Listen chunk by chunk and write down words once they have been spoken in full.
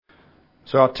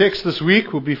So our text this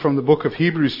week will be from the book of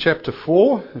Hebrews chapter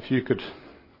 4. If you could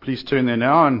please turn there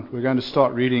now, and we're going to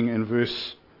start reading in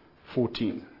verse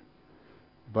 14.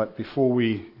 But before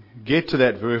we get to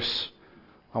that verse,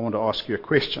 I want to ask you a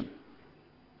question.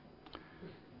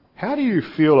 How do you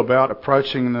feel about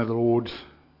approaching the Lord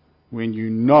when you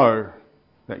know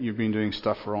that you've been doing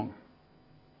stuff wrong?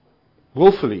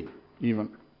 Willfully, even.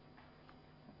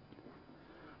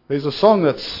 There's a song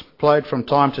that's played from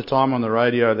time to time on the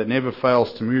radio that never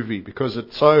fails to move me because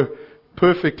it so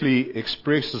perfectly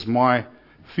expresses my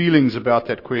feelings about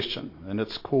that question. And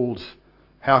it's called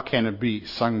How Can It Be,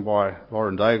 sung by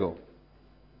Lauren Daigle.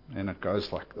 And it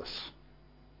goes like this.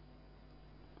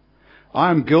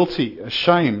 I am guilty,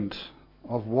 ashamed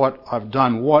of what I've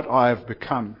done, what I have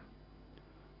become.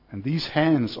 And these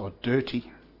hands are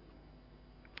dirty.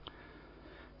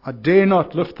 I dare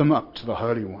not lift them up to the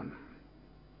Holy One.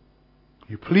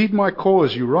 You plead my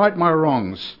cause, you right my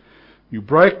wrongs, you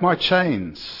break my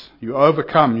chains, you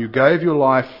overcome, you gave your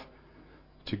life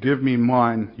to give me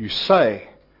mine. You say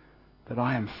that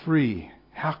I am free.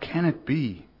 How can it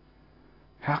be?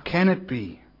 How can it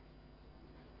be?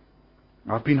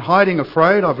 I've been hiding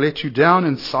afraid, I've let you down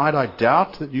inside, I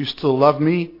doubt that you still love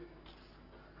me,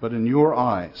 but in your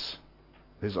eyes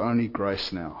there's only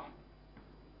grace now.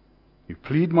 You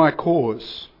plead my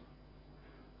cause,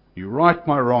 you right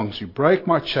my wrongs, you break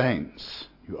my chains,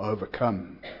 you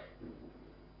overcome.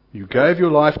 You gave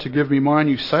your life to give me mine,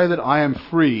 you say that I am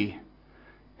free.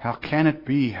 How can it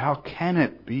be? How can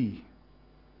it be?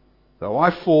 Though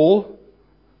I fall,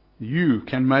 you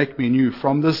can make me new.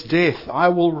 From this death I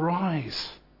will rise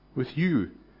with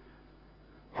you.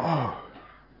 Oh,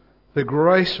 the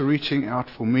grace reaching out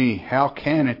for me. How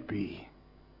can it be?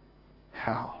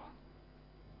 How?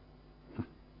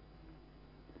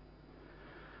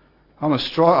 I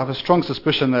have a strong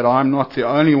suspicion that I'm not the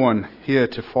only one here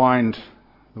to find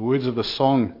the words of the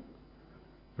song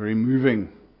very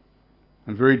moving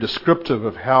and very descriptive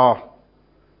of how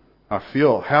I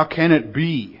feel. How can it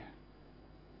be?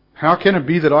 How can it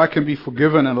be that I can be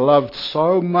forgiven and loved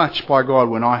so much by God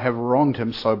when I have wronged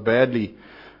Him so badly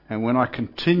and when I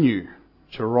continue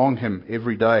to wrong Him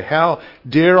every day? How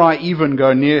dare I even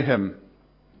go near Him?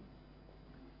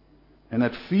 And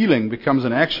that feeling becomes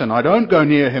an action. I don't go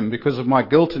near Him because of my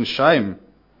guilt and shame,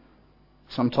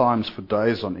 sometimes for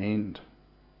days on end.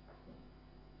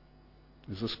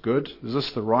 Is this good? Is this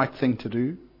the right thing to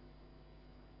do?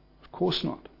 Of course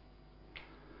not.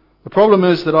 The problem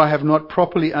is that I have not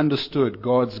properly understood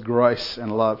God's grace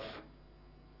and love.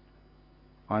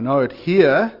 I know it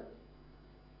here,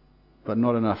 but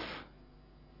not enough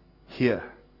here.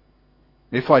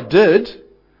 If I did,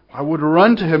 I would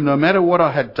run to Him no matter what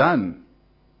I had done.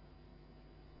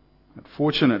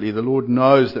 Fortunately, the Lord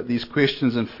knows that these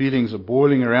questions and feelings are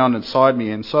boiling around inside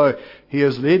me, and so He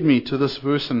has led me to this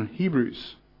verse in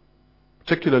Hebrews,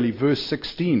 particularly verse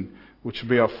 16, which will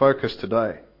be our focus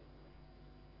today.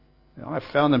 I've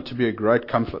found them to be a great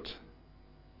comfort.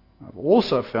 I've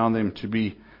also found them to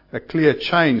be a clear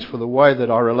change for the way that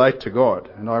I relate to God,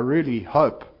 and I really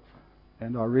hope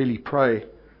and I really pray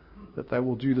that they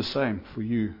will do the same for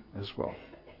you as well.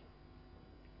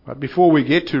 But before we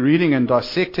get to reading and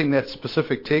dissecting that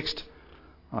specific text,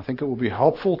 I think it will be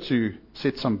helpful to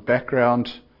set some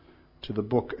background to the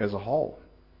book as a whole.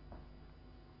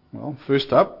 Well,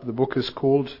 first up, the book is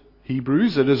called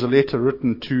Hebrews. It is a letter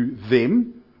written to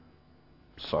them.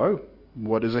 So,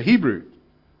 what is a Hebrew?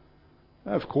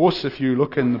 Of course, if you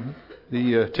look in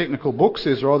the technical books,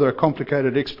 there's rather a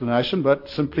complicated explanation, but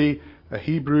simply a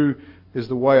Hebrew is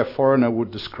the way a foreigner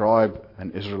would describe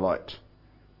an Israelite.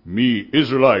 Me,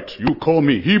 Israelite, you call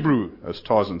me Hebrew, as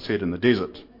Tarzan said in the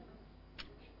desert.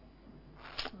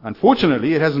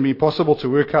 Unfortunately, it hasn't been possible to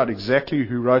work out exactly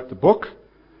who wrote the book.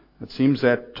 It seems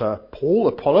that Paul,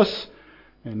 Apollos,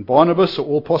 and Barnabas are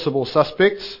all possible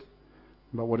suspects.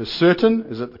 But what is certain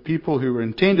is that the people who were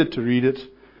intended to read it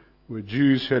were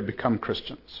Jews who had become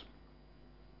Christians.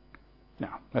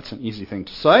 Now, that's an easy thing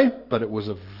to say, but it was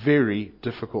a very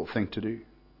difficult thing to do.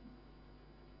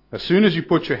 As soon as you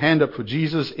put your hand up for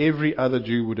Jesus, every other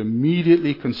Jew would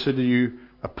immediately consider you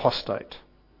apostate.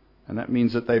 And that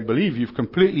means that they believe you've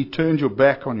completely turned your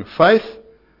back on your faith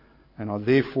and are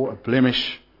therefore a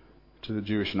blemish to the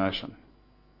Jewish nation.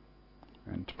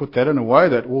 And to put that in a way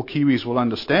that all Kiwis will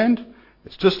understand,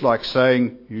 it's just like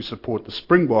saying you support the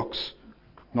Springboks,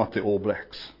 not the All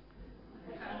Blacks.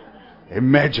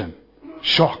 Imagine.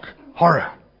 Shock.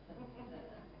 Horror.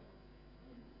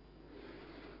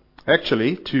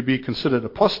 Actually, to be considered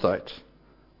apostate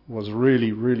was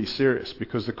really, really serious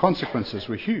because the consequences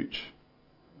were huge.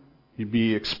 You'd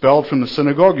be expelled from the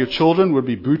synagogue. Your children would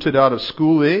be booted out of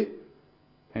school there.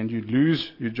 and you'd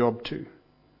lose your job too.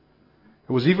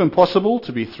 It was even possible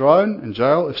to be thrown in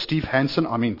jail if Steve Hansen,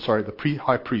 the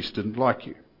high priest, didn't like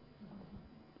you.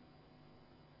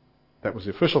 That was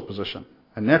the official position.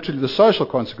 And naturally the social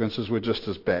consequences were just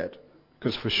as bad.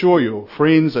 Because for sure your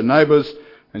friends and neighbours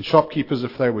and shopkeepers,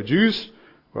 if they were Jews,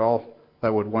 well, they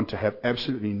would want to have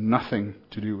absolutely nothing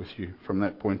to do with you from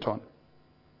that point on.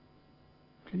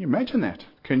 Can you imagine that?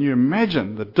 Can you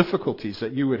imagine the difficulties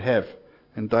that you would have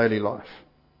in daily life?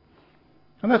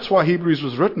 And that's why Hebrews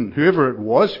was written. Whoever it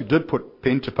was who did put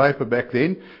pen to paper back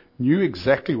then knew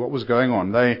exactly what was going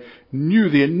on. They knew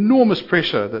the enormous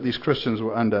pressure that these Christians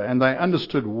were under, and they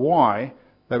understood why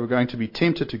they were going to be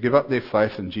tempted to give up their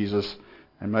faith in Jesus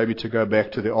and maybe to go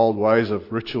back to the old ways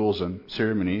of rituals and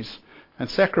ceremonies and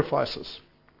sacrifices.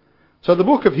 So the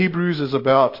book of Hebrews is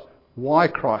about why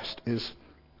Christ is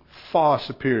far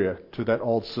superior to that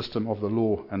old system of the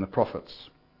law and the prophets.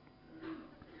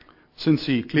 Since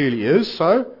he clearly is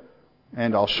so,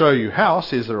 and I'll show you how,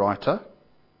 says the writer,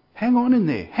 hang on in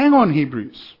there. Hang on,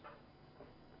 Hebrews.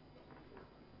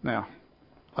 Now,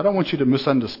 I don't want you to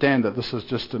misunderstand that this is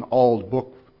just an old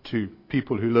book to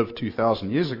people who lived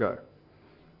 2,000 years ago.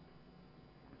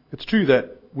 It's true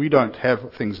that we don't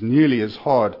have things nearly as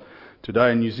hard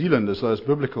today in New Zealand as those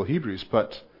biblical Hebrews,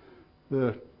 but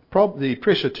the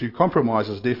pressure to compromise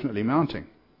is definitely mounting.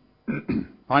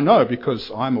 I know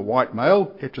because I'm a white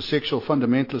male, heterosexual,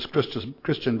 fundamentalist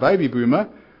Christian baby boomer.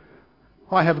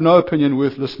 I have no opinion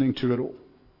worth listening to at all.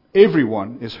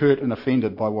 Everyone is hurt and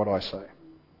offended by what I say.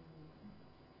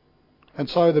 And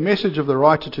so the message of the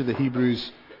writer to the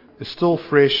Hebrews is still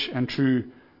fresh and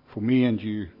true for me and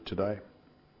you today.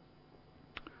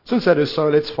 Since that is so,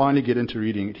 let's finally get into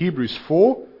reading it. Hebrews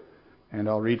 4, and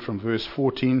I'll read from verse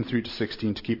 14 through to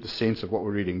 16 to keep the sense of what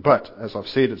we're reading. But, as I've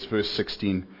said, it's verse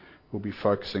 16 we'll be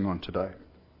focusing on today.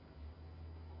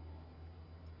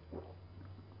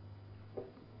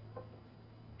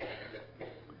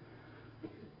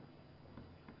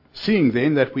 Seeing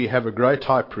then that we have a great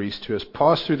high priest who has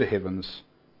passed through the heavens,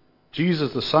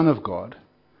 Jesus the Son of God,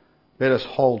 let us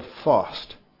hold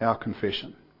fast our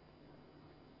confession.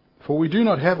 For we do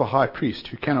not have a high priest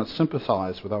who cannot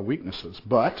sympathize with our weaknesses,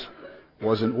 but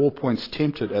was in all points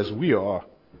tempted as we are,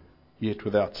 yet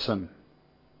without sin.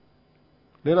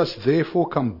 Let us therefore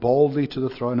come boldly to the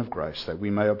throne of grace, that we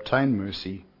may obtain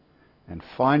mercy and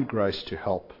find grace to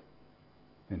help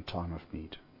in time of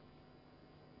need.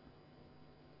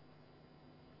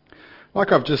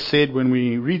 Like I've just said, when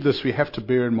we read this, we have to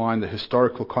bear in mind the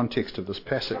historical context of this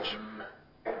passage.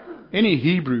 Any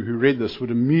Hebrew who read this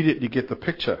would immediately get the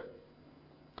picture.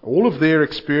 All of their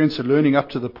experience and learning up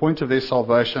to the point of their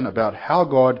salvation about how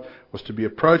God was to be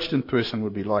approached in person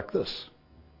would be like this.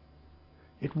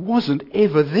 It wasn't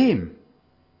ever them.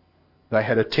 They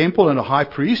had a temple and a high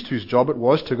priest whose job it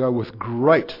was to go with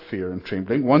great fear and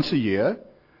trembling once a year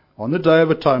on the Day of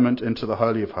Atonement into the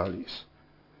Holy of Holies.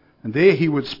 And there he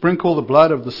would sprinkle the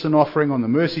blood of the sin offering on the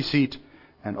mercy seat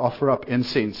and offer up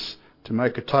incense to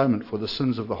make atonement for the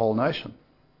sins of the whole nation.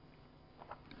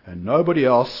 And nobody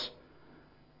else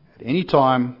at any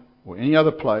time or any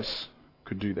other place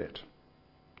could do that.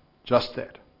 Just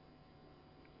that.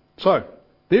 So,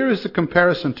 there is the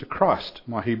comparison to Christ,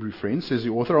 my Hebrew friends, says the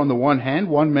author. On the one hand,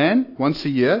 one man, once a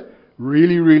year,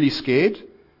 really, really scared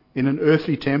in an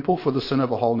earthly temple for the sin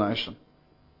of a whole nation.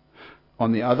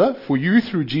 On the other, for you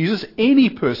through Jesus, any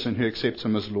person who accepts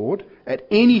him as Lord, at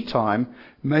any time,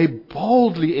 may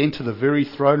boldly enter the very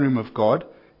throne room of God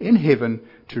in heaven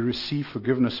to receive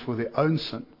forgiveness for their own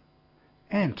sin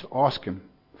and to ask him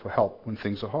for help when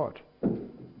things are hard.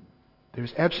 There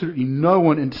is absolutely no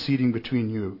one interceding between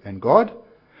you and God.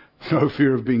 No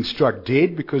fear of being struck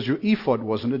dead because your ephod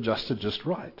wasn't adjusted just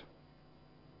right.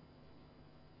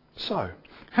 So,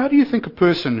 how do you think a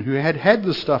person who had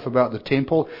this stuff about the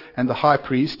temple and the high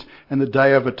priest and the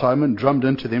Day of Atonement drummed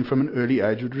into them from an early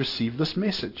age would receive this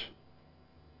message?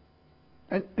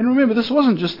 And remember, this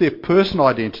wasn't just their personal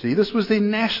identity, this was their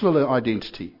national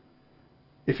identity.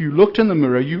 If you looked in the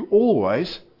mirror, you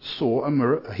always saw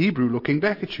a Hebrew looking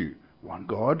back at you. One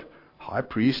God, high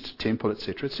priest, temple,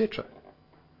 etc., etc.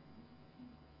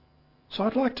 So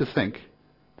I'd like to think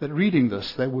that reading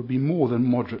this, they would be more than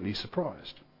moderately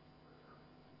surprised.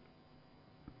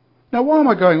 Now, why am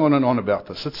I going on and on about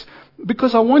this? It's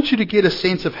because I want you to get a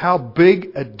sense of how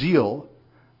big a deal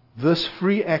this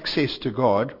free access to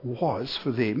God was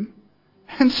for them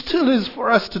and still is for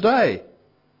us today.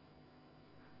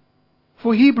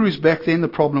 For Hebrews back then, the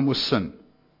problem was sin.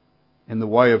 And the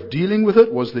way of dealing with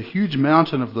it was the huge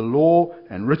mountain of the law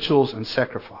and rituals and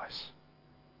sacrifice.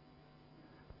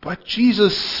 But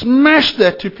Jesus smashed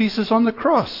that to pieces on the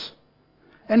cross.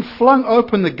 and flung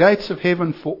open the gates of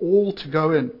heaven for all to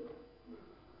go in.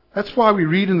 That's why we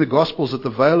read in the Gospels that the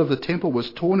veil of the temple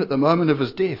was torn at the moment of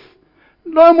his death.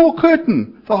 No more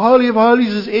curtain. The Holy of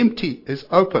Holies is empty, is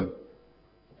open.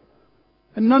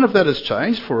 And none of that has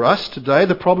changed for us today.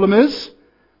 The problem is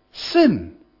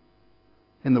sin.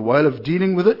 And the way of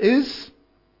dealing with it is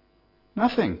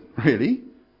nothing, really,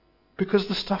 because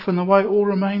the stuff in the way all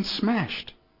remains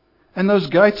smashed. And those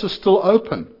gates are still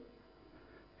open.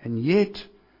 And yet,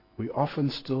 we often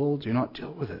still do not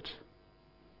deal with it.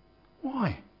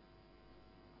 Why?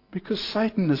 Because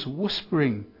Satan is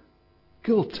whispering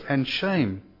guilt and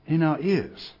shame in our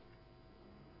ears.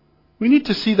 We need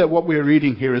to see that what we're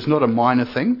reading here is not a minor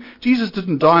thing. Jesus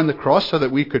didn't die on the cross so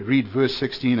that we could read verse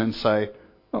 16 and say,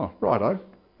 oh, righto,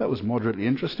 that was moderately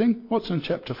interesting. What's in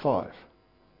chapter 5?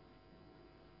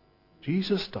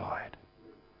 Jesus died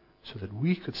so that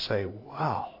we could say,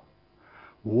 wow,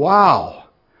 wow,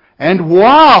 and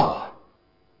wow.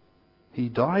 He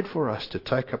died for us to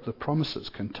take up the promises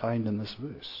contained in this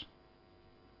verse.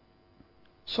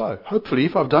 So, hopefully,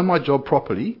 if I've done my job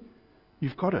properly,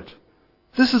 you've got it.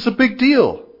 This is a big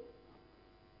deal.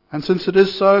 And since it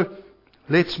is so,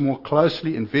 let's more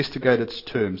closely investigate its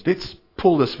terms. Let's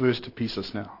pull this verse to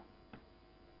pieces now.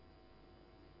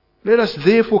 Let us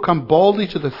therefore come boldly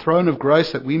to the throne of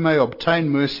grace that we may obtain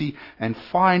mercy and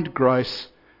find grace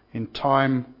in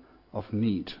time of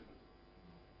need.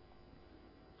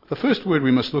 The first word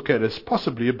we must look at is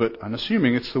possibly a bit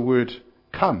unassuming. It's the word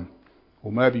come. Or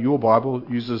maybe your Bible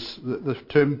uses the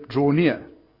term draw near.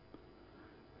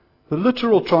 The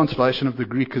literal translation of the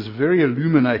Greek is very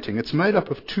illuminating. It's made up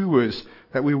of two words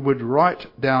that we would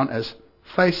write down as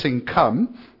facing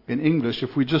come in English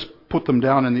if we just put them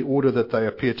down in the order that they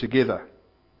appear together.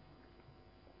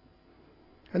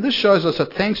 And this shows us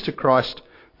that thanks to Christ,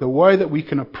 the way that we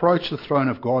can approach the throne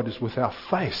of God is with our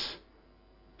face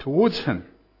towards Him.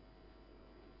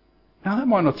 Now that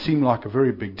might not seem like a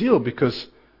very big deal because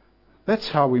that's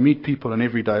how we meet people in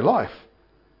everyday life.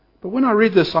 But when I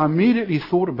read this, I immediately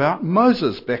thought about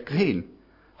Moses back then,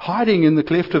 hiding in the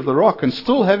cleft of the rock and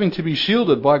still having to be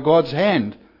shielded by God's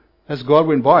hand as God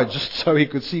went by just so he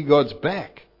could see God's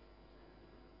back.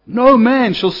 No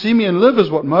man shall see me and live is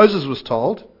what Moses was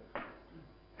told.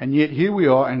 And yet here we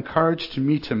are encouraged to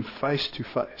meet him face to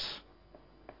face.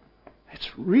 It's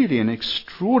really an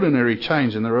extraordinary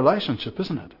change in the relationship,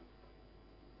 isn't it?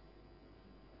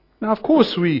 Now, of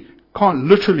course, we can't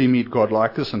literally meet God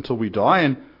like this until we die,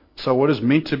 and so what is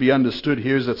meant to be understood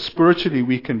here is that spiritually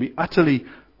we can be utterly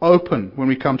open when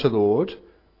we come to the Lord,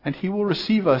 and He will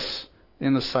receive us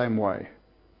in the same way.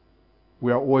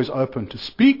 We are always open to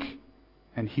speak,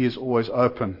 and He is always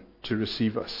open to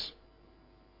receive us.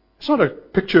 It's not a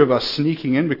picture of us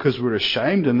sneaking in because we're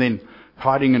ashamed and then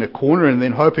hiding in a corner and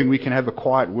then hoping we can have a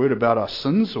quiet word about our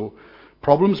sins or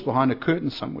problems behind a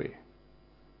curtain somewhere.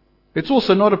 It's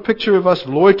also not a picture of us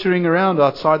loitering around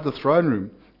outside the throne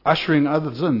room, ushering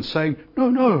others in, saying,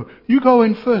 no, you go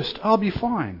in first, I'll be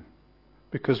fine,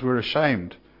 because we're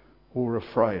ashamed or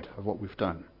afraid of what we've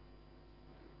done.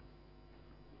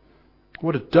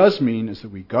 What it does mean is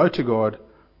that we go to God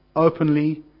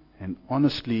openly and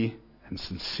honestly and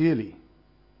sincerely.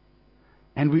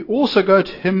 And we also go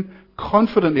to Him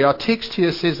confidently. Our text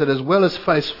here says that as well as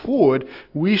face forward,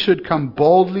 we should come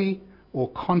boldly or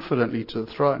confidently to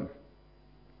the throne.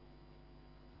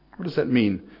 What does that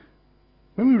mean?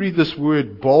 When we read this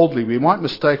word boldly, we might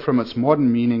mistake from its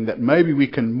modern meaning that maybe we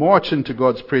can march into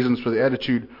God's presence with the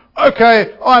attitude,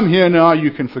 okay, I'm here now,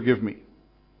 you can forgive me.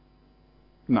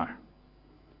 No.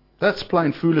 That's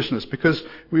plain foolishness because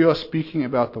we are speaking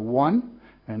about the one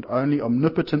and only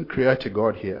omnipotent Creator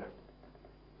God here.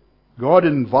 God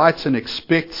invites and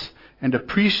expects and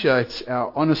appreciates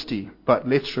our honesty, but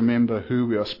let's remember who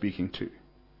we are speaking to.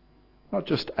 Not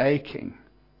just a king,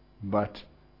 but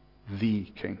the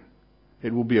King.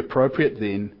 It will be appropriate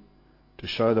then to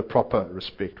show the proper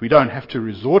respect. We don't have to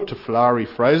resort to flowery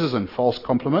phrases and false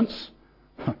compliments.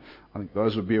 I think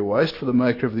those would be a waste for the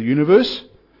Maker of the universe.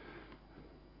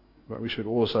 But we should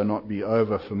also not be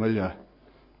over familiar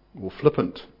or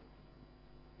flippant.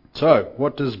 So,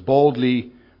 what does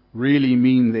boldly really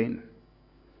mean then?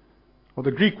 Well,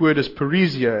 the Greek word is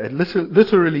parrhesia. It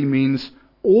literally means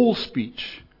all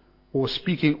speech or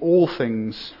speaking all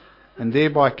things, and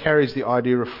thereby carries the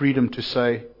idea of freedom to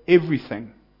say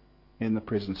everything in the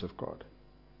presence of God.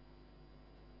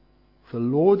 The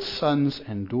Lord's sons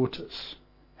and daughters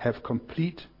have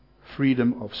complete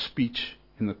freedom of speech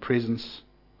in the presence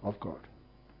of God.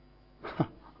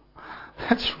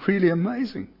 That's really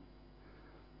amazing.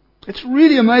 It's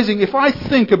really amazing. If I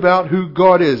think about who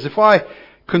God is, if I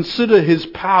consider His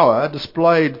power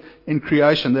displayed in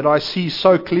creation that I see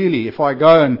so clearly if I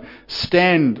go and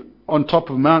stand on top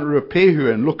of Mount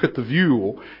Ruapehu and look at the view,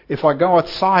 or if I go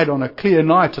outside on a clear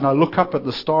night and I look up at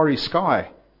the starry sky.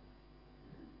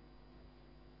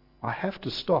 I have to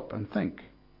stop and think.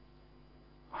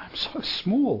 I'm so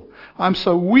small. I'm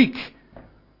so weak.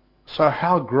 So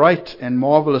how great and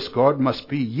marvelous God must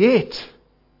be. Yet,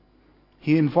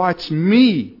 He invites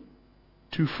me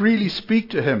to freely speak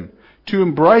to Him, to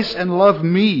embrace and love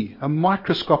me, a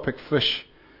microscopic fish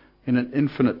in an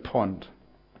infinite pond.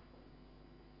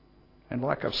 And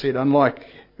like I've said, unlike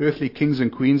earthly kings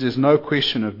and queens, there's no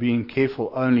question of being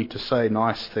careful only to say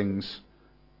nice things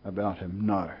about Him.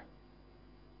 No.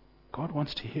 God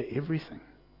wants to hear everything.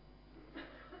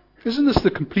 Isn't this the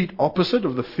complete opposite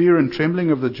of the fear and trembling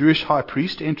of the Jewish high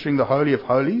priest entering the Holy of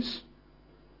Holies?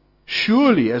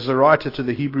 Surely, as the writer to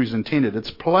the Hebrews intended, it's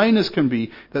plain as can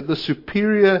be that the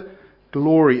superior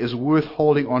glory is worth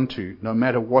holding on to, no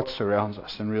matter what surrounds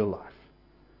us in real life.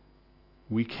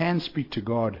 We can speak to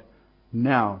God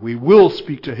now. We will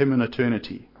speak to Him in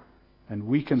eternity. And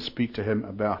we can speak to Him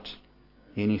about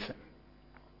anything.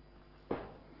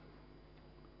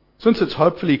 Since it's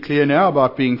hopefully clear now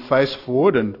about being face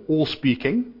forward and all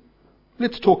speaking,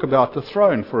 let's talk about the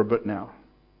throne for a bit now.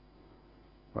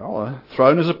 Well, a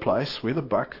throne is a place where the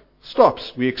buck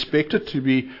stops. We expect it to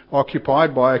be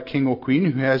occupied by a king or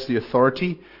queen who has the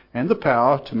authority and the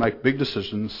power to make big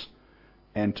decisions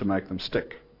and to make them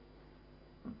stick.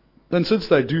 Then since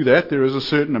they do that, there is a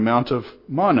certain amount of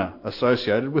mana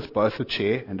associated with both the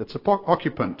chair and its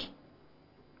occupant.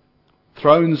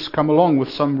 Thrones come along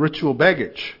with some ritual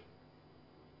baggage.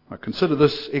 I consider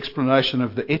this explanation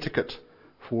of the etiquette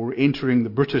for entering the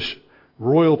British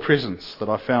royal presence that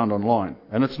I found online.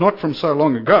 And it's not from so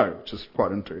long ago, which is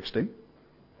quite interesting.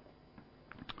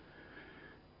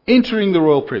 Entering the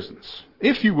royal presence.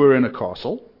 If you were in a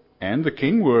castle, and the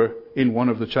king were in one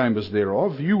of the chambers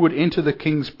thereof, you would enter the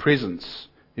king's presence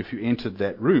if you entered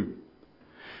that room.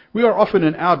 We are often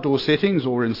in outdoor settings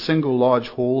or in single large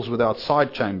halls without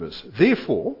side chambers.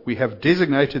 Therefore, we have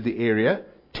designated the area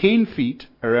 10 feet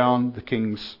around the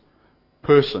king's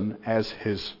person as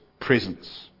his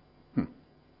presence.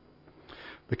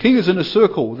 The king is in a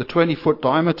circle with a 20-foot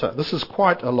diameter. This is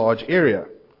quite a large area.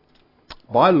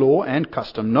 By law and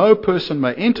custom, no person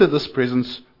may enter this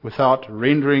presence without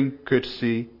rendering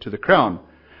courtesy to the crown.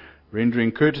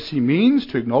 Rendering courtesy means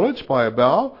to acknowledge by a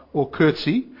bow or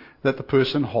curtsy that the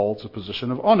person holds a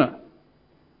position of honor.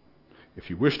 If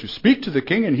you wish to speak to the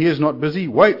king and he is not busy,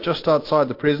 wait just outside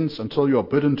the presence until you are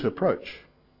bidden to approach.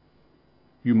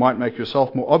 You might make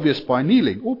yourself more obvious by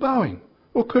kneeling or bowing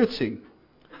or curtsying.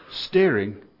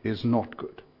 Staring is not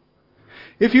good.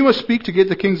 If you must speak to get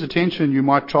the king's attention, you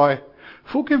might try,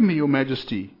 "Forgive me, your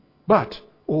majesty, but,"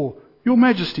 or "Your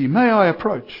majesty, may I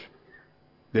approach?"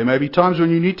 There may be times when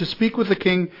you need to speak with the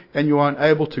king and you are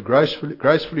unable to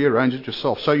gracefully arrange it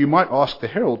yourself. So you might ask the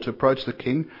herald to approach the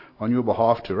king on your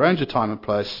behalf to arrange a time and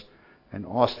place and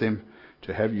ask them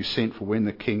to have you sent for when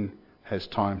the king has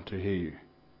time to hear you.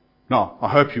 Now, I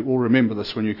hope you all remember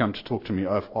this when you come to talk to me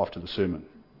after the sermon.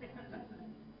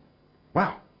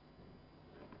 Wow.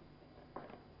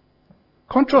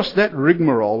 Contrast that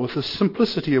rigmarole with the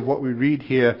simplicity of what we read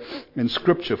here in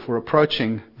Scripture for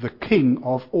approaching the King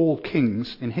of all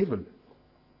kings in heaven.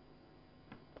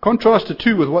 Contrast it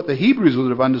too with what the Hebrews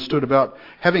would have understood about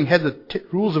having had the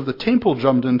rules of the temple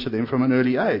drummed into them from an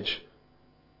early age.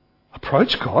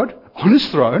 Approach God on His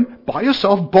throne by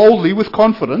yourself boldly with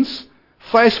confidence,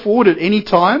 face forward at any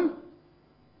time.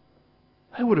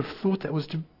 They would have thought that was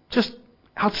just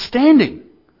outstanding,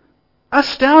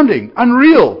 astounding,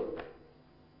 unreal.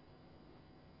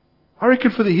 I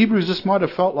reckon for the Hebrews this might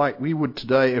have felt like we would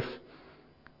today if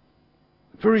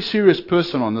a very serious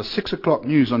person on the 6 o'clock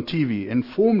news on TV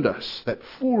informed us that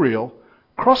for real,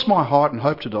 cross my heart and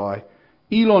hope to die,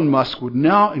 Elon Musk would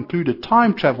now include a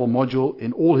time travel module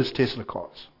in all his Tesla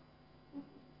cars.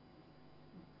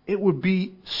 It would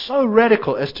be so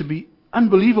radical as to be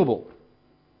unbelievable,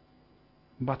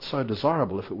 but so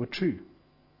desirable if it were true.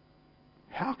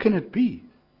 How can it be?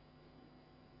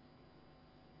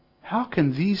 How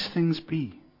can these things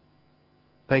be?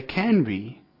 They can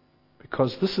be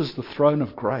because this is the throne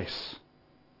of grace.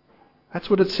 That's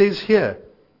what it says here.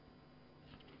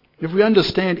 If we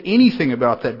understand anything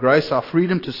about that grace, our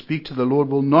freedom to speak to the Lord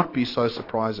will not be so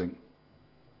surprising.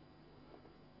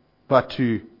 But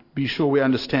to be sure we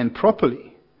understand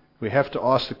properly, we have to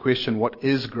ask the question, what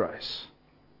is grace?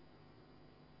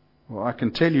 Well, I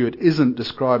can tell you it isn't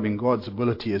describing God's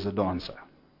ability as a dancer.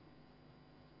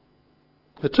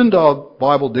 The Tyndale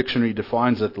Bible Dictionary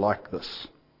defines it like this.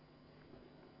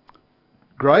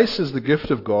 Grace is the gift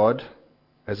of God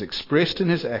as expressed in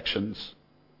his actions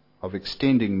of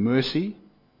extending mercy,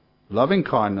 loving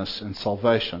kindness, and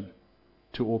salvation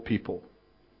to all people.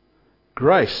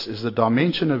 Grace is the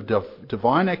dimension of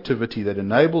divine activity that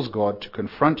enables God to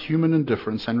confront human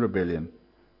indifference and rebellion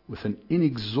with an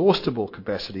inexhaustible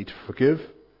capacity to forgive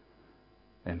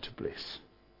and to bless.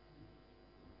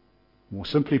 More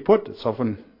simply put, it's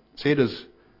often said as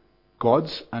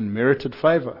God's unmerited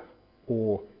favor,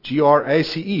 or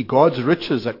GRACE, God's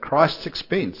riches at Christ's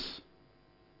expense.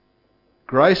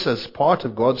 Grace as part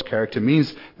of God's character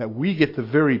means that we get the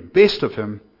very best of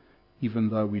him even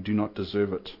though we do not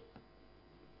deserve it.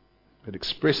 It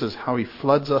expresses how he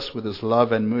floods us with his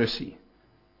love and mercy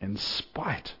in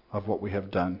spite of what we have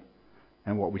done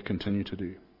and what we continue to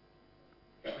do.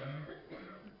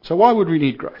 So why would we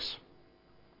need grace?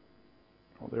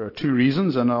 Well, there are two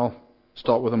reasons, and I'll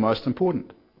start with the most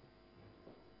important.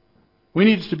 We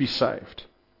need to be saved.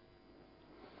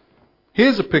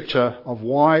 Here's a picture of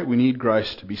why we need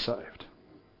grace to be saved.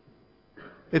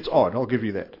 It's odd, I'll give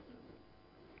you that.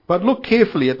 But look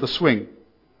carefully at the swing.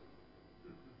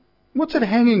 What's it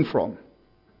hanging from?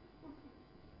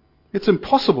 It's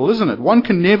impossible, isn't it? One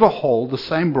can never hold the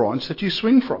same branch that you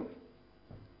swing from.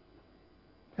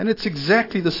 And it's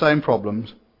exactly the same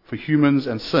problems for humans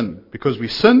and sin. Because we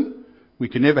sin, we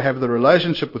can never have the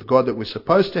relationship with God that we're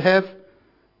supposed to have,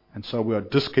 and so we are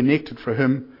disconnected from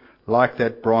him like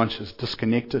that branch is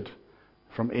disconnected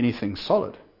from anything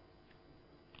solid.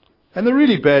 And the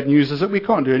really bad news is that we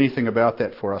can't do anything about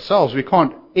that for ourselves. We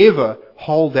can't ever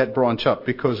hold that branch up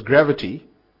because gravity,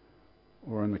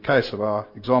 or in the case of our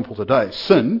example today,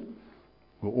 sin,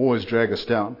 will always drag us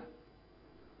down.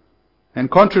 And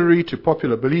contrary to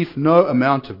popular belief, no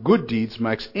amount of good deeds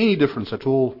makes any difference at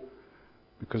all,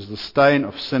 because the stain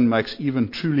of sin makes even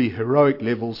truly heroic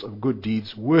levels of good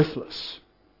deeds worthless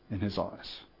in his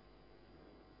eyes.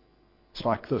 It's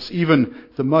like this. Even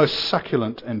the most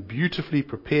succulent and beautifully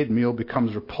prepared meal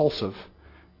becomes repulsive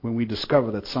when we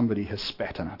discover that somebody has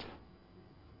spat in it.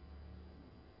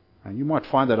 And you might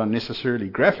find that unnecessarily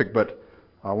graphic, but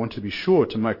I want to be sure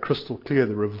to make crystal clear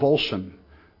the revulsion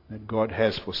that God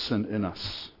has for sin in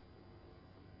us.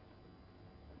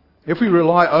 If we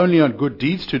rely only on good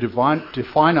deeds to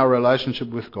define our relationship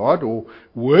with God, or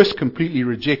worse, completely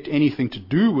reject anything to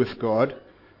do with God,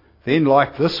 then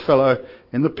like this fellow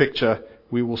in the picture,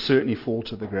 we will certainly fall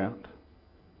to the ground.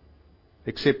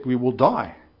 Except we will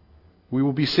die. We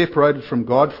will be separated from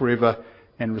God forever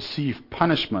and receive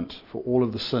punishment for all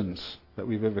of the sins that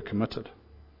we've ever committed.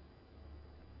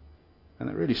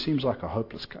 And it really seems like a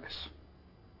hopeless case.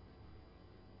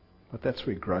 But that's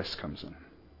where grace comes in.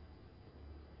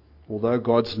 Although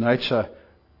God's nature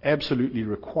absolutely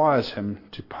requires him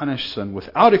to punish sin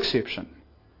without exception,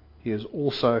 he is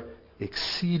also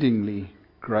exceedingly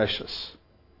gracious.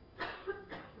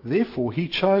 Therefore, he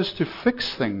chose to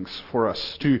fix things for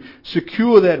us, to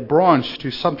secure that branch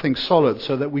to something solid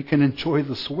so that we can enjoy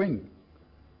the swing.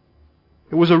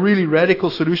 It was a really radical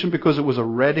solution because it was a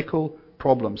radical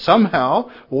problem. Somehow,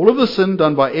 all of the sin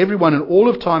done by everyone in all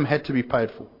of time had to be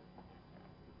paid for.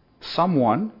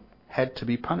 Someone had to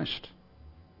be punished.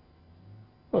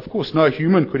 Well, of course, no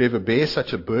human could ever bear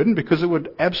such a burden because it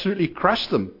would absolutely crush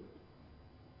them.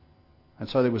 And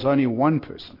so there was only one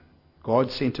person.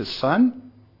 God sent his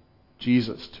Son,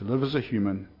 Jesus, to live as a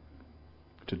human,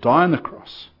 to die on the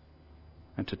cross,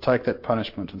 and to take that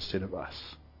punishment instead of us.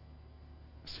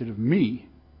 Instead of me,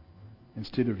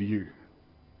 instead of you.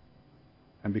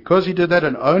 And because he did that,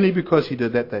 and only because he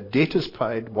did that, that debt is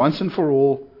paid once and for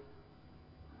all.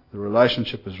 The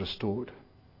relationship is restored.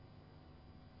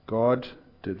 God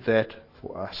did that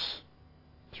for us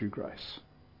through grace.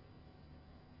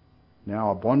 Now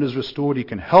our bond is restored. He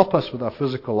can help us with our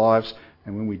physical lives.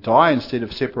 And when we die, instead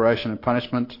of separation and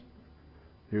punishment,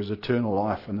 there is eternal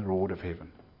life and the reward of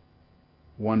heaven.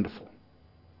 Wonderful.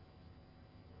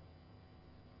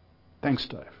 Thanks,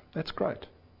 Dave. That's great.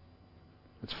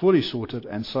 It's fully sorted,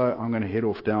 and so I'm going to head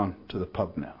off down to the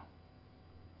pub now.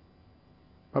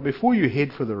 But before you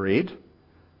head for the red,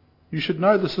 you should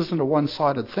know this isn't a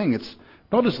one-sided thing. It's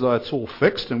not as though it's all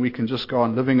fixed and we can just go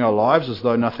on living our lives as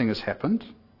though nothing has happened.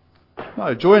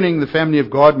 No, joining the family of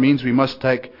God means we must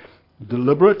take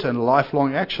deliberate and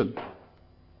lifelong action.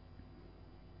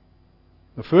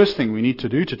 The first thing we need to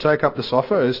do to take up this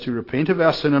offer is to repent of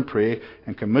our sin in prayer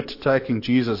and commit to taking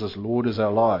Jesus as Lord as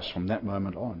our lives from that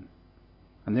moment on.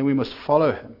 And then we must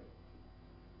follow him.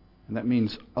 And that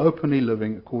means openly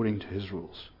living according to his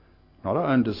rules, not our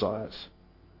own desires,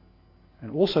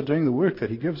 and also doing the work that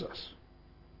he gives us.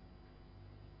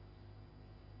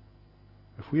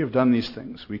 If we have done these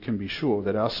things, we can be sure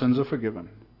that our sins are forgiven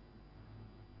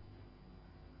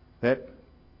that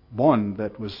bond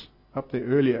that was up there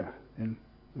earlier in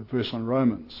the verse on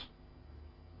Romans.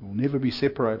 We'll never be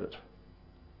separated.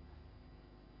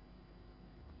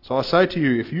 So I say to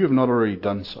you, if you have not already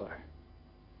done so,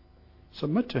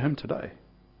 submit to Him today.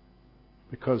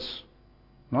 Because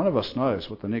none of us knows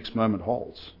what the next moment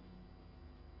holds.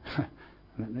 And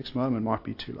that next moment might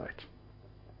be too late.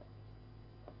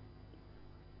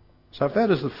 So if that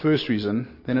is the first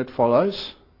reason, then it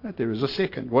follows that there is a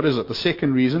second. What is it? The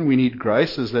second reason we need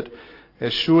grace is that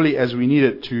as surely as we need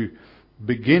it to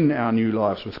begin our new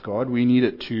lives with God, we need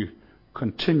it to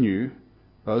continue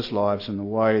those lives in the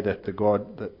way that the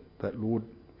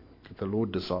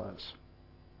Lord desires.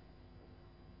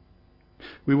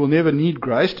 We will never need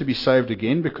grace to be saved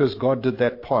again because God did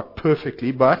that part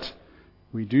perfectly, but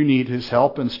we do need His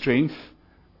help and strength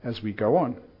as we go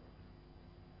on.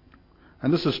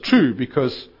 And this is true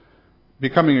because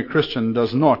becoming a Christian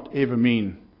does not ever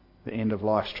mean the end of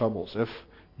life's troubles. If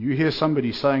you hear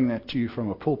somebody saying that to you from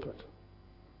a pulpit,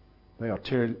 they are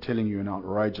telling you an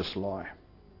outrageous lie.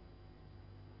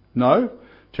 No,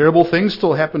 terrible things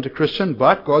still happen to Christians,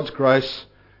 but God's grace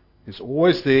is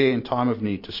always there in time of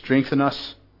need to strengthen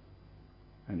us.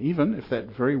 And even if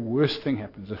that very worst thing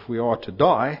happens, if we are to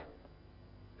die,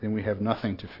 then we have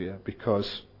nothing to fear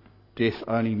because death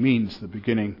only means the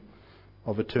beginning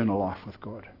of eternal life with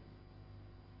God.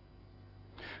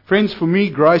 Friends, for me,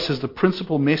 grace is the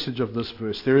principal message of this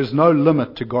verse. There is no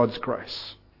limit to God's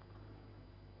grace.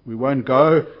 We won't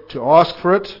go to ask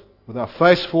for it with our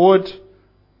face forward,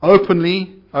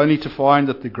 openly, only to find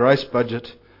that the grace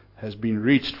budget has been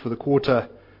reached for the quarter,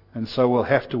 and so we'll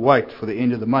have to wait for the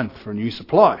end of the month for a new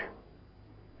supply.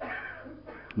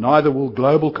 Neither will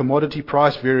global commodity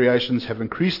price variations have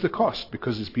increased the cost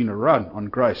because there's been a run on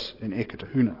grace in Eke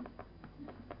Tahuna.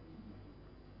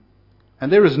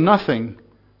 And there is nothing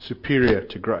superior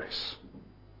to grace.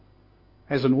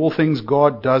 As in all things,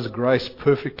 God does grace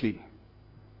perfectly.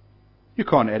 You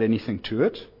can't add anything to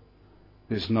it.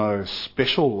 There's no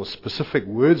special or specific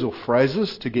words or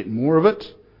phrases to get more of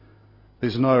it.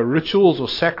 There's no rituals or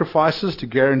sacrifices to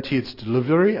guarantee its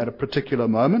delivery at a particular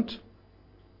moment.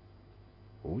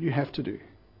 All you have to do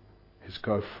is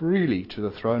go freely to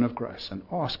the throne of grace and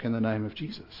ask in the name of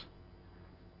Jesus.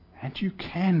 And you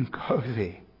can go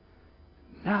there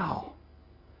now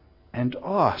and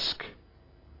ask.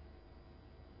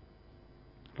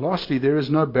 Lastly, there is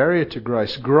no barrier to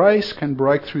grace. Grace can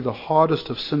break through the hardest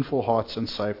of sinful hearts and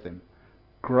save them.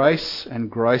 Grace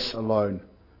and grace alone.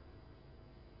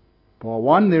 Bar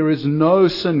one, there is no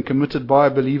sin committed by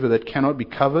a believer that cannot be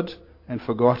covered and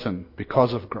forgotten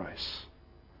because of grace.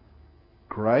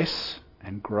 Grace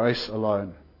and grace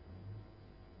alone.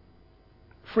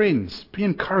 Friends, be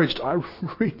encouraged.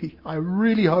 I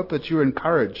really hope that you're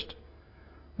encouraged.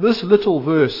 This little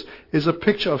verse is a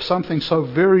picture of something so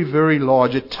very, very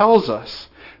large. It tells us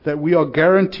that we are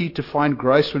guaranteed to find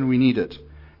grace when we need it.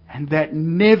 And that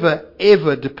never,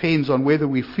 ever depends on whether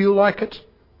we feel like it.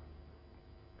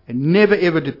 It never,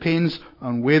 ever depends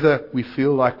on whether we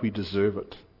feel like we deserve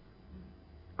it.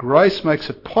 Grace makes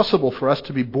it possible for us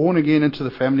to be born again into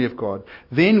the family of God.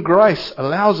 Then grace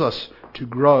allows us to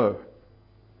grow.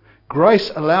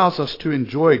 Grace allows us to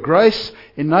enjoy. Grace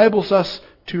enables us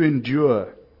to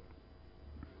endure.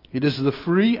 It is the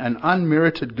free and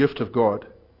unmerited gift of God.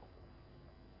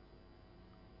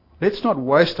 Let's not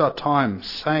waste our time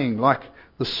saying, like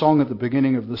the song at the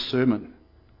beginning of this sermon,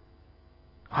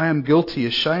 I am guilty,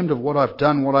 ashamed of what I've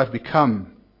done, what I've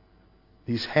become.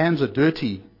 These hands are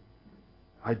dirty.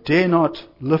 I dare not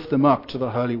lift them up to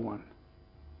the Holy One.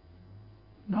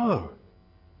 No.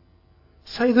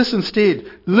 Say this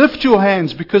instead. Lift your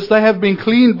hands because they have been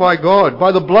cleaned by God,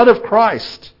 by the blood of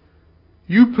Christ.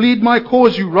 You plead my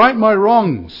cause, you right my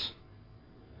wrongs.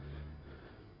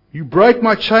 You break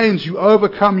my chains, you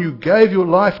overcome, you gave your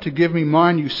life to give me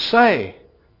mine. You say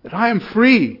that I am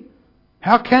free.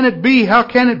 How can it be? How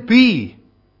can it be?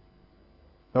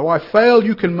 Though I fail,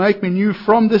 you can make me new.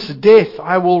 From this death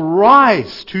I will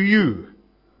rise to you.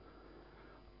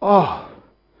 Oh,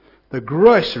 the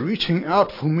grace reaching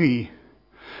out for me.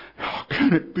 How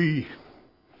can it be?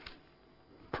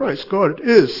 Praise God, it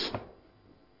is.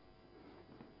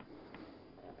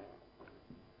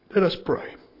 Let us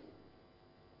pray.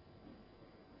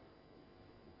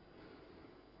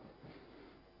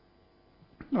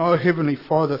 Oh, Heavenly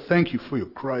Father, thank you for your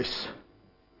grace.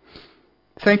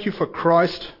 Thank you for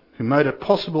Christ who made it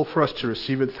possible for us to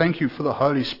receive it. Thank you for the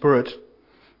Holy Spirit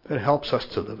that helps us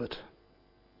to live it.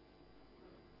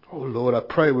 Oh Lord, I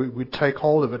pray we take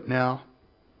hold of it now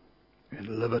and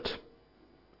live it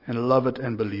and love it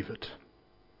and believe it.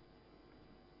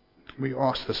 We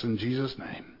ask this in Jesus'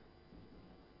 name.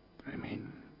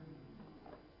 Amen.